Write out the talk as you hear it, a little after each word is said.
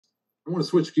I want to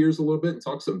switch gears a little bit and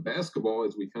talk some basketball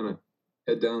as we kind of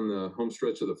head down the home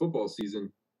stretch of the football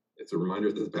season. It's a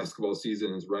reminder that the basketball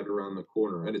season is right around the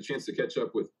corner. I had a chance to catch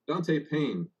up with Dante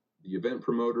Payne, the event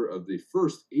promoter of the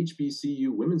first HBCU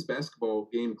Women's Basketball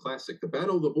Game Classic, the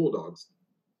Battle of the Bulldogs.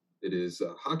 It is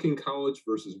Hocking College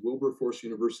versus Wilberforce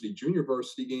University junior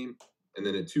varsity game, and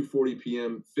then at 2:40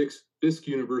 p.m., Fisk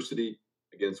University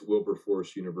against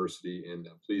Wilberforce University. And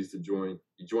pleased to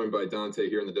be joined by Dante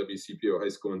here on the WCPO High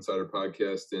School Insider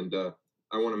Podcast. And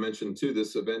I want to mention, too,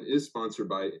 this event is sponsored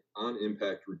by On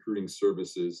Impact Recruiting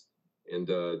Services. And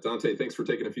Dante, thanks for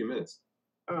taking a few minutes.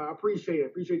 I appreciate it.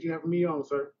 Appreciate you having me on,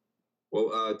 sir.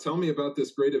 Well, tell me about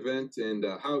this great event and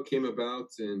how it came about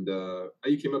and how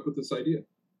you came up with this idea.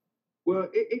 Well,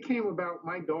 it came about,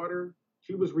 my daughter,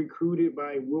 she was recruited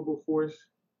by Wilberforce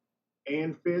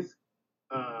and Fisk.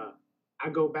 I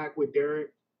go back with Derek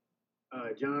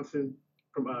Johnson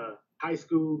from high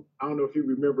school. I don't know if you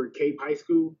remember Cape High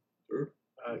School. Sure.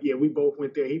 Yeah, we both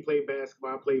went there. He played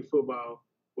basketball, I played football.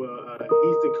 Well, he's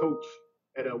the coach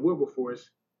at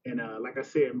Wilberforce. And like I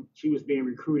said, she was being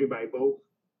recruited by both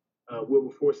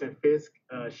Wilberforce and Fisk.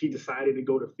 She decided to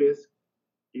go to Fisk.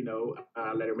 You know,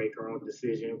 I let her make her own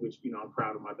decision, which, you know, I'm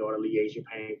proud of my daughter, Leasia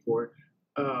Payne, for.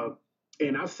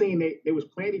 And I seen they was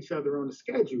playing each other on the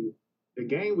schedule. The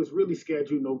game was really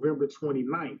scheduled November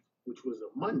 29th, which was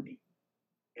a Monday.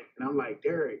 And I'm like,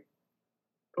 Derek,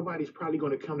 nobody's probably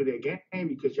going to come to that game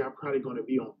because y'all probably going to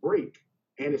be on break.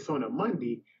 And it's on a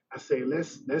Monday. I say,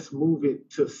 let's move it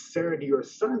to Saturday or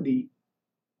Sunday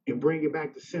and bring it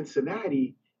back to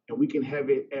Cincinnati, and we can have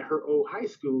it at her old high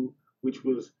school, which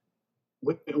was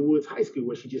Winton Woods High School,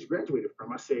 where she just graduated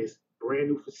from. I said, it's a brand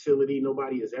new facility.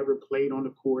 Nobody has ever played on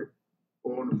the court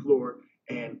or on the floor.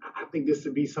 And I think this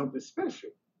would be something special.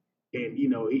 And, you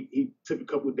know, he took a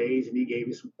couple of days and he gave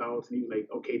me some thoughts and he was like,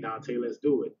 okay, Dante, let's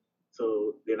do it.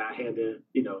 So then I had to,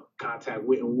 you know, contact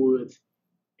Winton Woods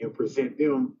and present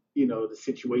them, you know, the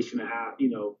situation of how, you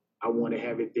know, I want to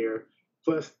have it there.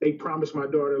 Plus, they promised my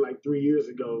daughter like 3 years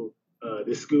ago,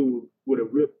 this school would have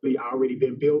really already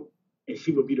been built and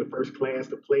she would be the first class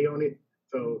to play on it.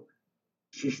 So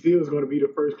she still is going to be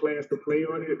the first class to play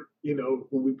on it, you know,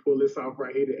 when we pull this off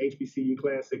right here, the HBCU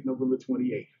Classic, November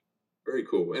 28th. Very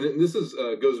cool. And this is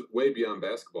goes way beyond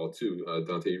basketball, too.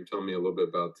 Dante, you were telling me a little bit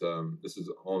about this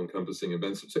is all-encompassing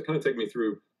events. So kind of take me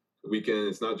through the weekend.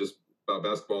 It's not just about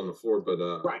basketball on the floor, but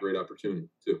right. A great opportunity,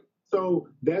 too. So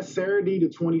that's Saturday the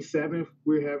 27th.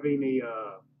 We're having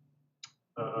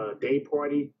a day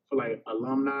party for like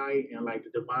alumni and like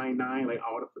the Divine Nine, like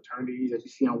all the fraternities that you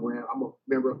see I'm wearing. I'm a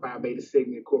member of Phi Beta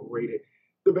Sigma Incorporated,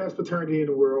 the best fraternity in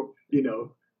the world, you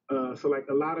know. So like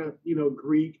a lot of, you know,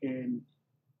 Greek and,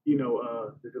 you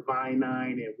know, the Divine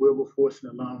Nine and Wilberforce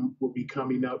and alum will be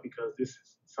coming up because this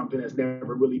is something that's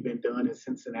never really been done in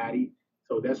Cincinnati.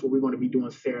 So that's what we're going to be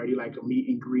doing Saturday, like a meet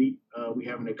and greet.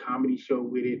 We're having a comedy show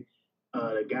with it.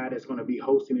 The guy that's going to be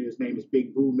hosting it, his name is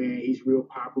Big Boo Man. He's real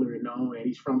popular and known, and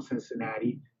he's from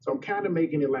Cincinnati. So I'm kind of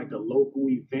making it like a local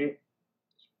event,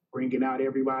 bringing out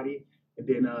everybody. And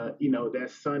then, you know, that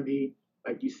Sunday,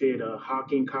 like you said,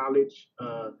 Hocking College,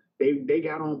 they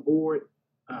got on board.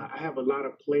 I have a lot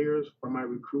of players from my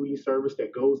recruiting service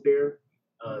that goes there.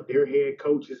 Their head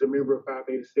coach is a member of Phi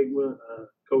Beta Sigma,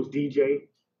 Coach DJ.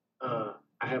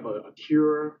 I have a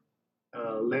Cure,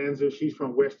 Lanza. She's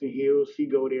from Western Hills. She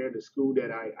go there. The school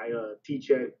that I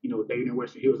teach at, you know, Dayton and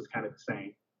Western Hills is kind of the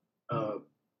same.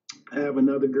 I have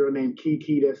another girl named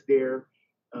Kiki that's there.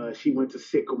 She went to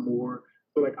Sycamore.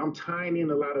 So like I'm tying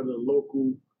in a lot of the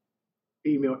local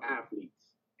female athletes.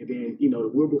 And then, you know,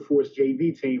 the Wilberforce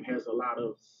JV team has a lot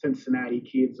of Cincinnati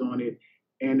kids on it,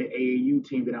 and the AAU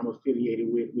team that I'm affiliated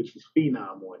with, which is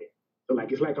Phenom on it. So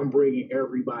like it's like I'm bringing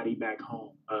everybody back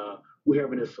home. We're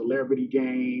having a celebrity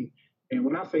game. And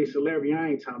when I say celebrity, I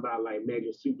ain't talking about like mega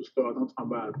superstars. I'm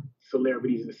talking about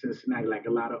celebrities in Cincinnati, like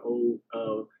a lot of old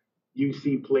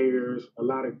UC players, a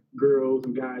lot of girls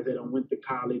and guys that went to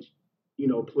college, you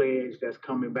know, pledge that's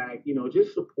coming back, you know,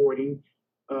 just supporting.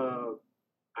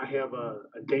 I have a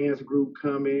dance group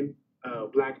coming,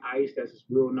 Black Ice, that's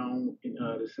real known in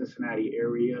the Cincinnati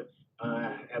area.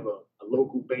 I have a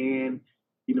local band,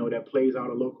 you know, that plays all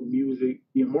the local music,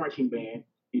 you know, marching band,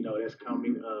 you know, that's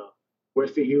coming.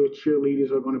 Western Hills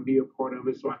cheerleaders are going to be a part of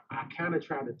it. So I kind of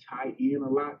try to tie in a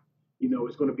lot. You know,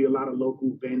 it's going to be a lot of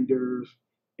local vendors.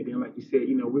 And then, like you said,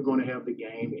 you know, we're going to have the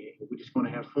game and we're just going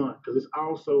to have fun. Because it's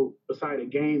also, beside the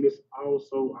game, it's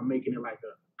also, I'm making it like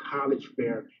a college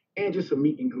fair and just a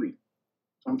meet and greet.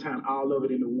 So I'm tying all of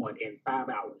it into one in 5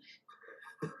 hours.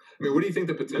 I mean, what do you think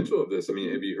the potential of this? I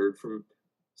mean, have you heard from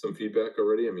some feedback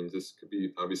already? I mean, this could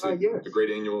be obviously yes. a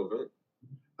great annual event.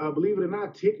 Believe it or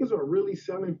not, tickets are really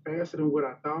selling faster than what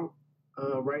I thought.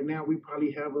 Right now, we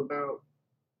probably have about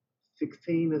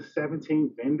 16 to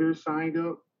 17 vendors signed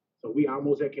up. So we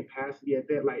almost at capacity at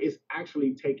that. Like it's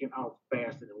actually taking off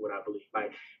faster than what I believe.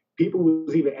 Like people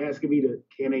was even asking me to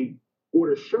can they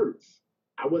order shirts.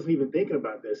 I wasn't even thinking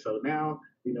about that. So now,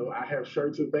 I have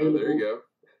shirts Oh, there you available.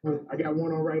 go. I got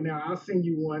one on right now. I'll send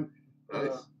you one. Uh,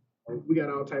 Nice. we got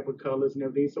all type of colors and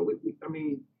everything. So I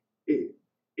mean,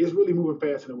 it's really moving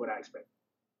faster than what I expected.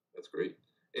 That's great.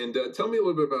 And tell me a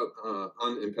little bit about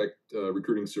On Impact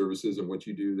Recruiting Services and what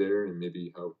you do there, and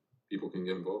maybe how people can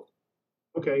get involved.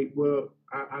 Okay, well,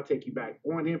 I'll take you back.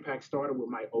 On Impact started with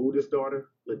my oldest daughter,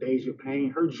 LaDasia Payne.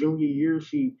 Her junior year,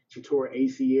 she tore her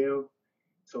ACL,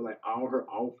 so like all her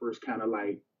offers kind of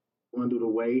like dwindled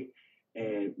away.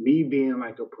 And me being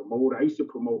like a promoter, I used to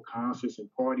promote concerts and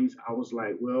parties. I was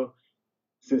like, well,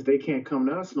 since they can't come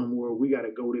to us no more, we got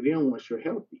to go to them once you're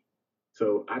healthy.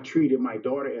 So I treated my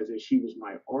daughter as if she was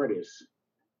my artist,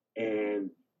 and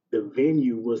the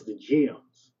venue was the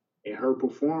gyms, and her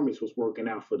performance was working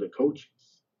out for the coaches.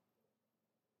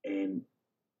 And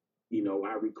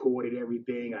I recorded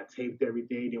everything, I taped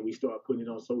everything, then we started putting it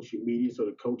on social media so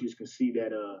the coaches can see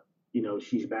that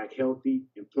she's back healthy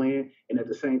and playing. And at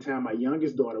the same time, my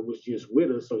youngest daughter was just with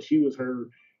us, so she was her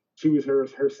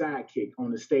sidekick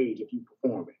on the stage if you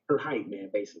perform it, her hype man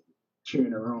basically,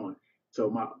 cheering her on. So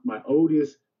my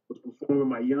oldest was performing,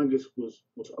 my youngest was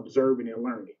observing and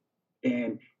learning.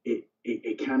 And it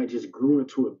kind of just grew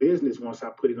into a business once I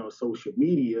put it on social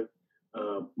media.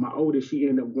 My oldest, she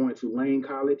ended up going to Lane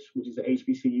College, which is an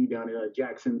HBCU down in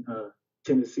Jackson,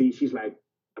 Tennessee. She's like,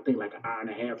 I think like an hour and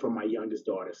a half from my youngest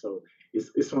daughter. So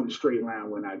it's on the straight line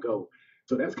when I go.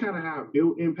 So that's kind of how I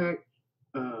built Impact,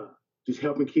 just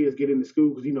helping kids get into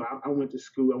school. Because, I went to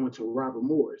school, I went to Robert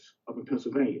Morris up in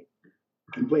Pennsylvania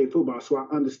and played football. So I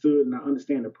understood and I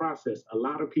understand the process. A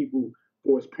lot of people,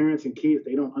 for as parents and kids,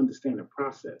 they don't understand the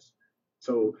process.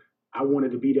 So I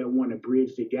wanted to be that one to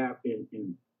bridge the gap and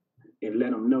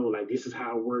let them know like this is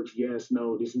how it works. Yes,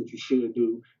 no, this is what you should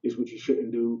do. This is what you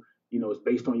shouldn't do. It's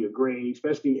based on your grade,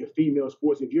 especially in female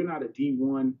sports. If you're not a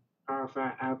D1 Power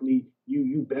 5 athlete,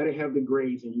 you better have the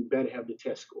grades and you better have the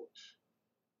test scores.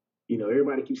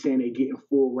 Everybody keeps saying they're getting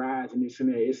full rides and this and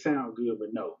that. It sounds good, but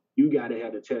no, you got to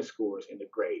have the test scores and the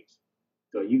grades.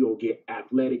 So you go get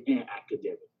athletic and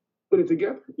academic. Put it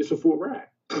together, it's a full ride.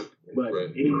 But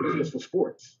Right. it ain't just for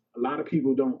sports. A lot of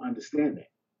people don't understand that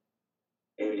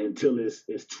until it's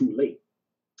too late.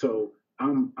 So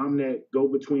I'm that go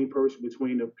between person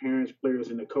between the parents, players,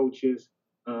 and the coaches.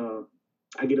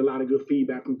 I get a lot of good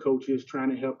feedback from coaches trying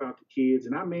to help out the kids,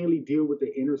 and I mainly deal with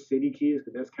the inner city kids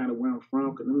because that's kind of where I'm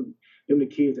from. Because them the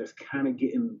kids that's kind of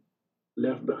getting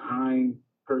left behind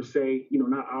per se.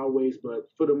 Not always, but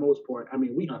for the most part, I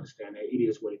mean, we understand that it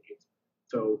is what it is.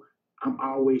 So I'm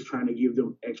always trying to give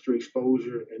them extra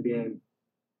exposure, and then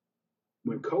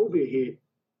when COVID hit,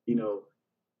 you know,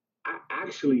 I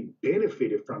actually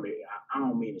benefited from it. I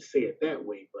don't mean to say it that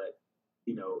way, but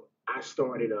I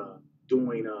started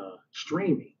doing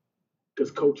streaming because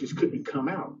coaches couldn't come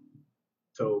out.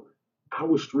 So I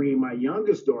would stream my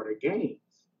youngest daughter games,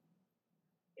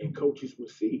 and coaches would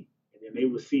see, and then they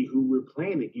would see who we're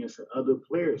playing against and other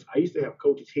players. I used to have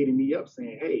coaches hitting me up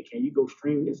saying, "Hey, can you go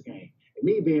stream this game?" And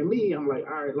me being me, I'm like,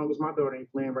 "All right, as long as my daughter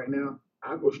ain't playing right now,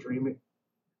 I'll go stream it."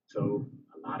 So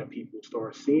a lot of people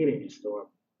start seeing it and start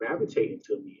gravitating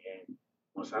to me. And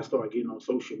once I start getting on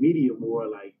social media more,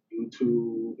 like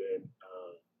YouTube and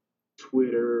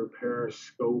Twitter,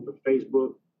 Periscope, and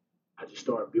Facebook, I just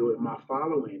started building my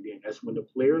following. And then that's when the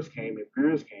players came and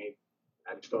parents came.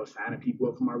 I just started signing people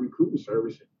up for my recruiting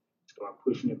service and start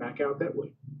pushing it back out that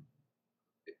way.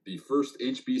 The first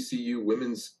HBCU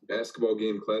women's basketball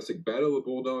game classic, Battle of the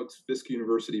Bulldogs, Fisk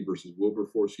University versus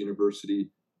Wilberforce University,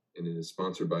 and it is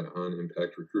sponsored by On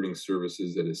Impact Recruiting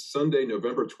Services. That is Sunday,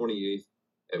 November 28th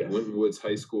at Yes. Winton Woods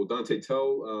High School. Dante,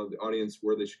 tell the audience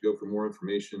where they should go for more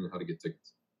information and how to get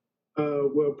tickets.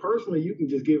 Well, personally, you can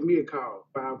just give me a call,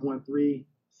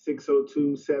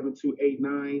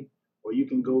 513-602-7289, or you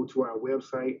can go to our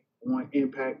website on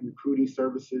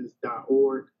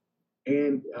impactrecruitingservices.org.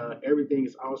 And everything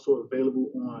is also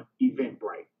available on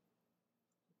Eventbrite.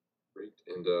 Great.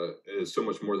 And it is so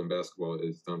much more than basketball,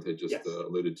 as Dante just Yes.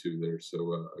 alluded to there.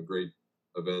 So a great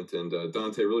event. And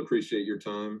Dante, really appreciate your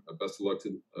time. Best of luck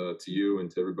to you and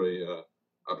to everybody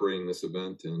operating this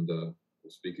event. And we'll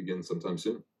speak again sometime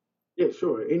soon. Yeah,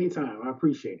 sure. Anytime. I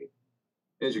appreciate it.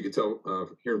 As you can tell,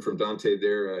 hearing from Dante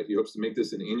there, he hopes to make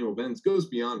this an annual event. It goes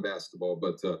beyond basketball,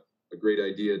 but a great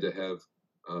idea to have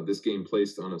this game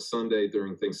placed on a Sunday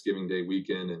during Thanksgiving Day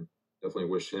weekend, and definitely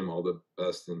wish him all the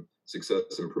best. And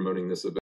success in promoting this event.